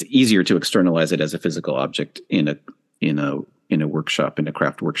it's easier to externalize it as a physical object in a workshop, in a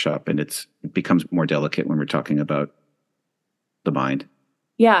craft workshop, and it becomes more delicate when we're talking about the mind.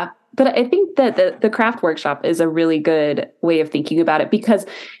 Yeah. But I think that the craft workshop is a really good way of thinking about it, because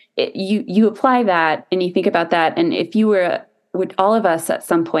you apply that and you think about that. And if you would all of us at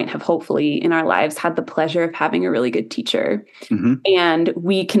some point have hopefully in our lives had the pleasure of having a really good teacher, and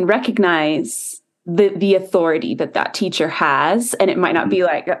we can recognize the authority that teacher has. And it might not be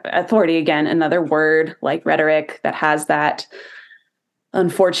like authority, again, another word like rhetoric that has that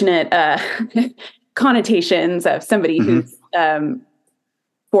unfortunate connotations of somebody who's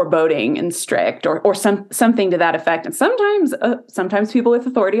foreboding and strict, or something to that effect. And sometimes people with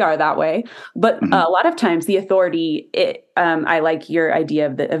authority are that way, but a lot of times the authority, I like your idea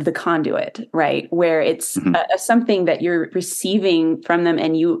of the conduit, right? Where it's something that you're receiving from them,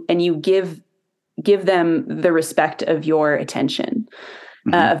 and you give them the respect of your attention,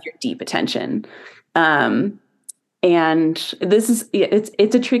 of your deep attention. And this is,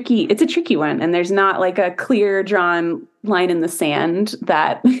 it's a tricky one. And there's not like a clear drawn line in the sand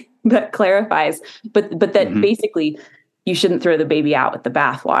that clarifies, but that basically you shouldn't throw the baby out with the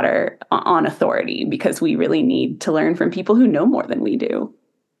bathwater on authority, because we really need to learn from people who know more than we do,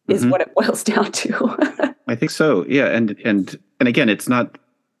 is what it boils down to. I think so. Yeah. And again, it's not,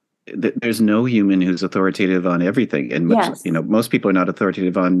 there's no human who's authoritative on everything. And most people are not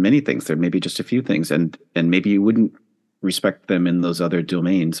authoritative on many things. There may be just a few things, and maybe you wouldn't respect them in those other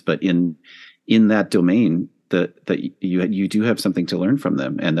domains, but in that domain, that you do have something to learn from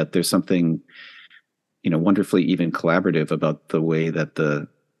them, and that there's something, wonderfully even collaborative about the way that the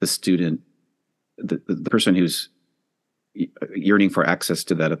student, the person who's yearning for access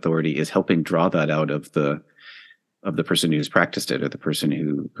to that authority, is helping draw that out of the person who's practiced it, or the person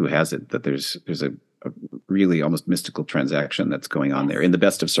who has it. That there's a really almost mystical transaction that's going on there in the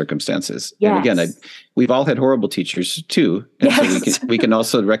best of circumstances. Yes. And again, we've all had horrible teachers too. And so we can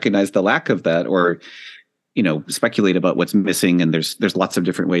also recognize the lack of that, or, speculate about what's missing. And there's lots of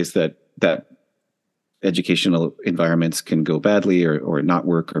different ways that educational environments can go badly or not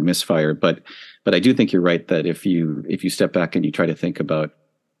work or misfire. But I do think you're right that if you step back and you try to think about,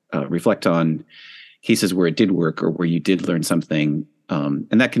 reflect on cases where it did work, or where you did learn something,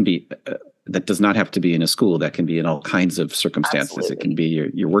 and that can be, that does not have to be in a school. That can be in all kinds of circumstances. Absolutely. It can be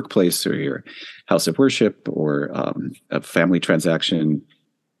your workplace, or your house of worship, or a family transaction.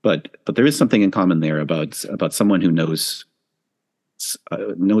 But there is something in common there about someone who knows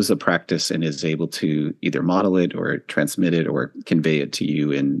a practice and is able to either model it or transmit it or convey it to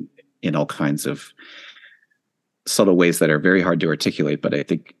you in all kinds of subtle ways that are very hard to articulate. But I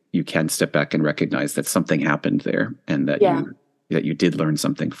think you can step back and recognize that something happened there, and that you did learn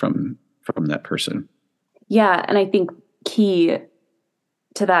something from that person. Yeah. And I think key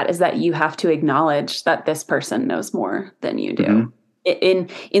to that is that you have to acknowledge that this person knows more than you do.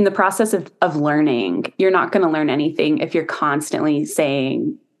 In the process of learning, you're not going to learn anything if you're constantly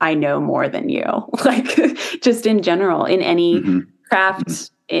saying, I know more than you, like just in general, in any craft,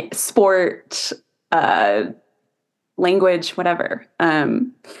 sport, language, whatever.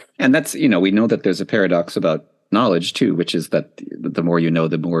 And that's, we know that there's a paradox about knowledge too, which is that the more you know,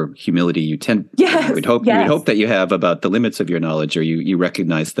 the more humility you tend. We'd hope that you have about the limits of your knowledge, or you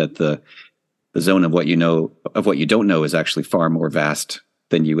recognize that the zone of what you know, of what you don't know, is actually far more vast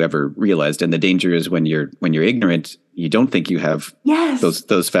than you ever realized. And the danger is when you're ignorant, you don't think you have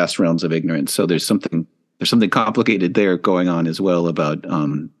those vast realms of ignorance. So there's something complicated there going on as well about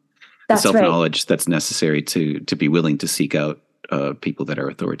That's right. self-knowledge that's necessary to be willing to seek out people that are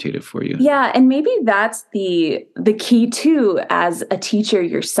authoritative for you. Yeah, and maybe that's the key too, as a teacher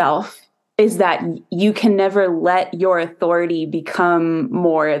yourself, is that you can never let your authority become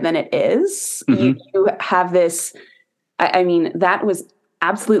more than it is. Mm-hmm. You have this. I mean, that was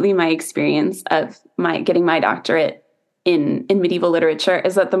absolutely my experience of getting my doctorate in medieval literature.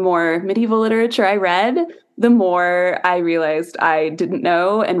 Is that the more medieval literature I read, the more I realized I didn't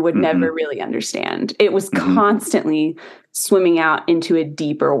know and would never really understand. It was constantly swimming out into a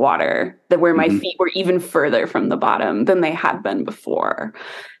deeper water, that where my feet were even further from the bottom than they had been before.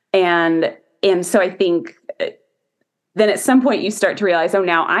 And so I think then at some point you start to realize, oh,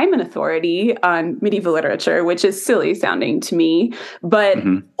 now I'm an authority on medieval literature, which is silly sounding to me, but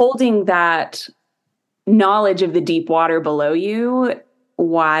holding that knowledge of the deep water below you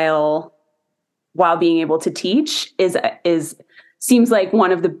while being able to teach is seems like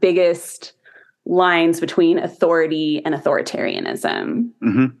one of the biggest lines between authority and authoritarianism.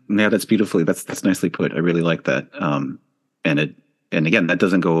 Yeah, that's beautifully. That's nicely put. I really like that. And again, that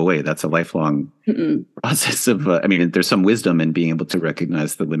doesn't go away. That's a lifelong process of. I mean, there's some wisdom in being able to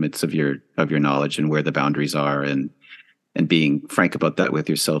recognize the limits of your knowledge and where the boundaries are, and being frank about that with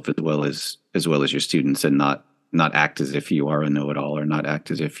yourself as well as your students, and not act as if you are a know-it-all, or not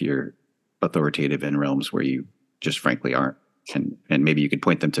act as if you're authoritative in realms where you just frankly aren't. And maybe you could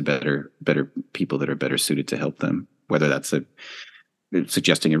point them to better people that are better suited to help them, whether that's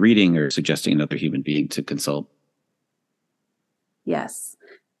suggesting a reading or suggesting another human being to consult. Yes.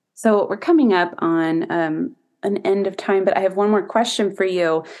 So we're coming up on an end of time, but I have one more question for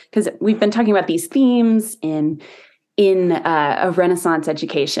you, because we've been talking about these themes in a Renaissance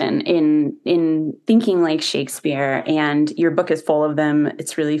education, in thinking like Shakespeare, and your book is full of them.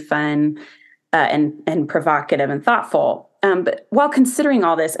 It's really fun and provocative and thoughtful. But while considering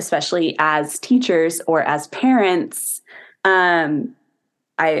all this, especially as teachers or as parents,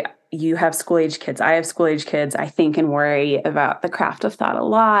 you have school-age kids. I have school-age kids. I think and worry about the craft of thought a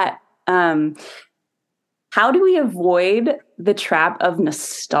lot. How do we avoid the trap of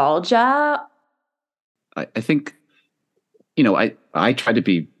nostalgia? I think, I try to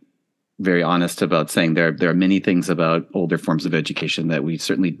be very honest about saying there are many things about older forms of education that we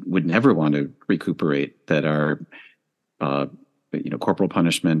certainly would never want to recuperate, that are corporal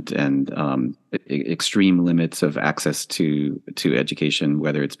punishment and extreme limits of access to education,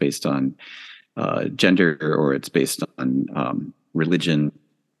 whether it's based on gender or it's based on religion.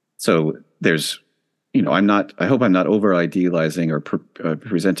 So there's, I hope I'm not over idealizing or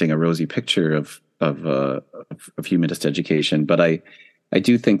presenting a rosy picture of humanist education, but I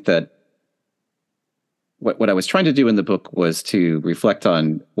do think that what I was trying to do in the book was to reflect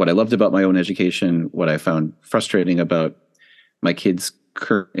on what I loved about my own education, what I found frustrating about my kids'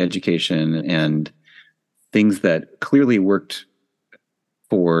 current education, and things that clearly worked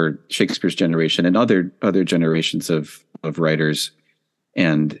for Shakespeare's generation and other generations of writers,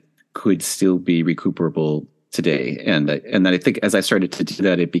 and could still be recuperable today. And I think as I started to do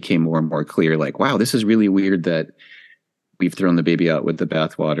that, it became more and more clear, like, wow, this is really weird that we've thrown the baby out with the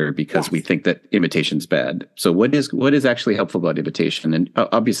bathwater because we think that imitation's bad. So what is actually helpful about imitation? And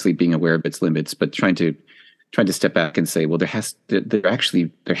obviously being aware of its limits, but trying to step back and say, well, there had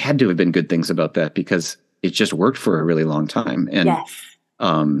to have been good things about that, because it just worked for a really long time. And,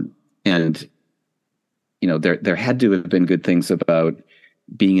 there had to have been good things about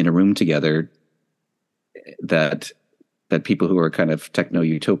being in a room together that people who are kind of techno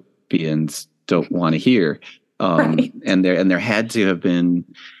utopians don't want to hear. And there had to have been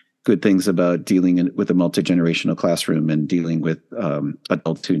good things about dealing with a multi-generational classroom and dealing with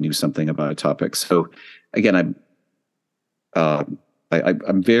adults who knew something about a topic. So again,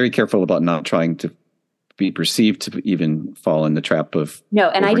 I'm very careful about not trying to be perceived to even fall in the trap of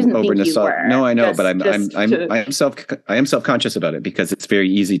I didn't think you were. No, I know, but I am self-conscious about it, because it's very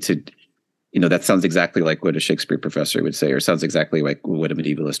easy to, that sounds exactly like what a Shakespeare professor would say, or sounds exactly like what a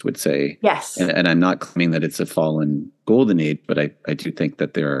medievalist would say. Yes. And I'm not claiming that it's a fallen golden age, but I do think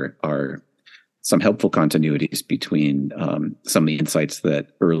that there are some helpful continuities between some of the insights that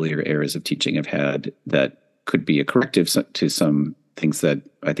earlier eras of teaching have had, that could be a corrective to some things that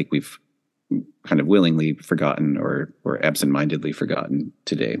I think we've kind of willingly forgotten or absentmindedly forgotten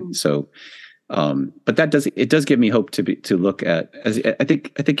today. So, but it does give me hope to look at, as I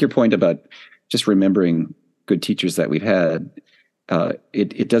think your point about just remembering good teachers that we've had,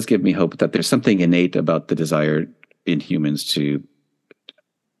 it does give me hope that there's something innate about the desire in humans to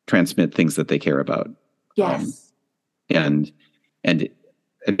transmit things that they care about. Yes. And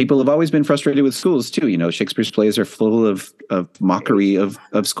and people have always been frustrated with schools too. Shakespeare's plays are full of mockery of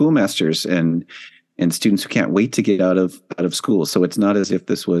schoolmasters and students who can't wait to get out of school. So it's not as if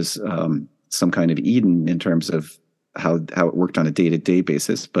this was some kind of Eden in terms of how it worked on a day-to-day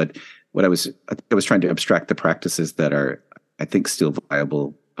basis. But I was trying to abstract the practices that are, I think, still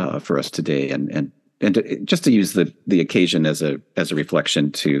viable for us today, and just to use the occasion as a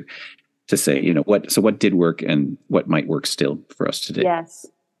reflection to say, what did work and what might work still for us today. Yes.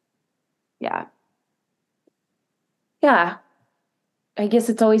 Yeah. I guess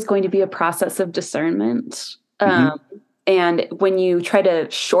it's always going to be a process of discernment. And when you try to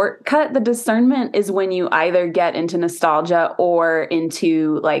shortcut the discernment is when you either get into nostalgia or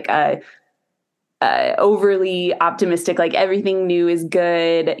into like a overly optimistic, like everything new is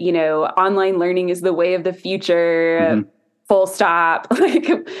good, online learning is the way of the future, full stop, like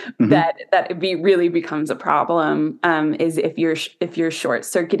that really becomes a problem, is if you're short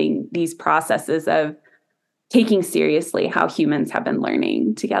circuiting these processes of taking seriously how humans have been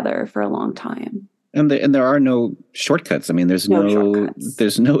learning together for a long time. And there are no shortcuts. I mean, there's no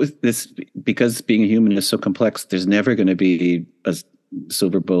this, because being a human is so complex, there's never going to be a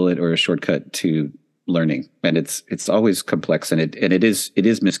silver bullet or a shortcut to learning. And it's always complex, and it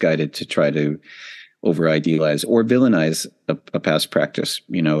is misguided to try to over idealize or villainize a past practice.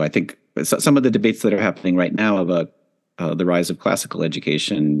 I think some of the debates that are happening right now about the rise of classical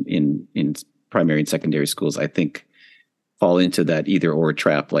education in primary and secondary schools, I think, fall into that either or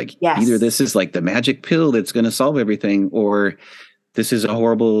trap. Like, either this is like the magic pill that's going to solve everything, or this is a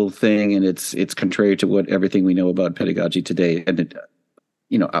horrible thing and it's contrary to what everything we know about pedagogy today. And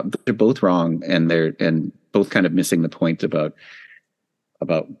they're both wrong, and they're both kind of missing the point about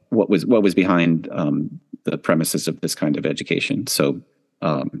what was behind the premises of this kind of education. So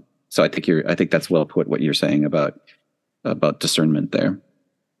I think that's well put, what you're saying about discernment there.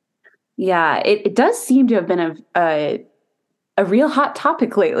 Yeah, it does seem to have been a real hot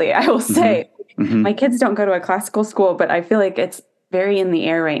topic lately, I will say. My kids don't go to a classical school, but I feel like it's very in the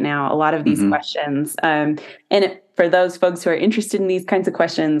air right now, a lot of these questions. For those folks who are interested in these kinds of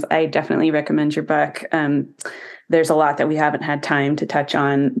questions, I definitely recommend your book. There's a lot that we haven't had time to touch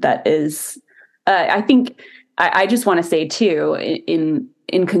on that is, I think, I just want to say too,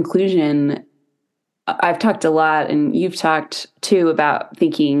 in conclusion, I've talked a lot, and you've talked too, about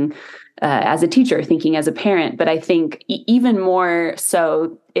thinking as a teacher, thinking as a parent, but I think even more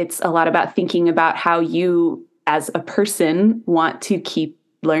so, it's a lot about thinking about how you as a person want to keep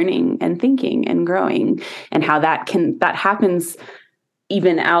learning and thinking and growing, and how that happens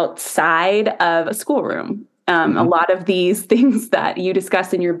even outside of a schoolroom. A lot of these things that you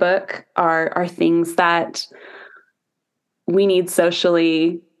discuss in your book are things that we need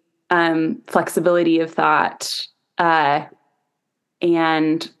socially, flexibility of thought, and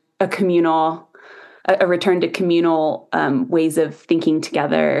a return to communal ways of thinking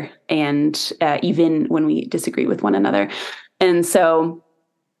together, and even when we disagree with one another. And so,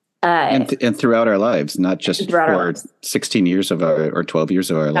 and throughout our lives, not just for 16 years of or 12 years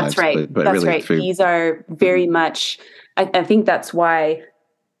of our lives. Right. But that's really right. These are very much, I think that's why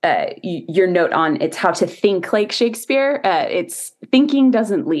your note on it's how to think like Shakespeare, it's thinking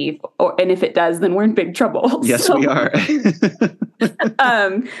doesn't leave, and if it does, then we're in big trouble. Yes, we are.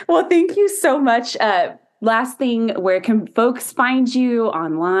 Well, thank you so much. Last thing, where can folks find you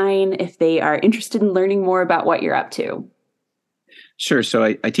online if they are interested in learning more about what you're up to? Sure. So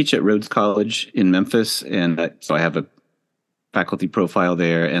I teach at Rhodes College in Memphis, and so I have a faculty profile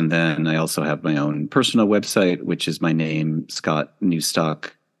there. And then I also have my own personal website, which is my name, Scott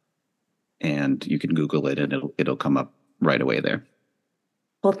Newstok. And you can Google it, and it'll come up right away there.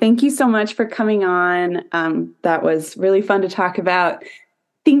 Well, thank you so much for coming on. That was really fun to talk about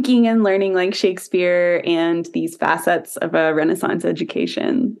thinking and learning like Shakespeare and these facets of a Renaissance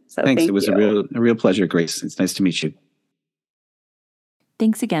education. So thanks. It was a real pleasure, Grace. It's nice to meet you.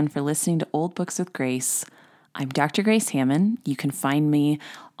 Thanks again for listening to Old Books with Grace. I'm Dr. Grace Hammond. You can find me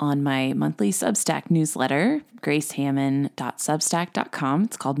on my monthly Substack newsletter, gracehammond.substack.com.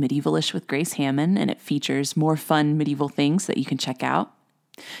 It's called Medievalish with Grace Hammond, and it features more fun medieval things that you can check out.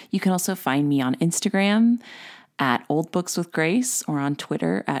 You can also find me on Instagram at Old Books with Grace, or on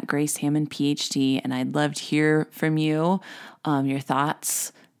Twitter at Grace Hammond PhD, and I'd love to hear from you, your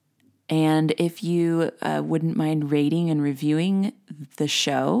thoughts. And if you wouldn't mind rating and reviewing the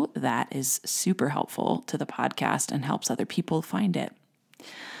show, that is super helpful to the podcast and helps other people find it.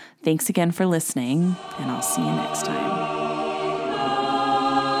 Thanks again for listening, and I'll see you next time.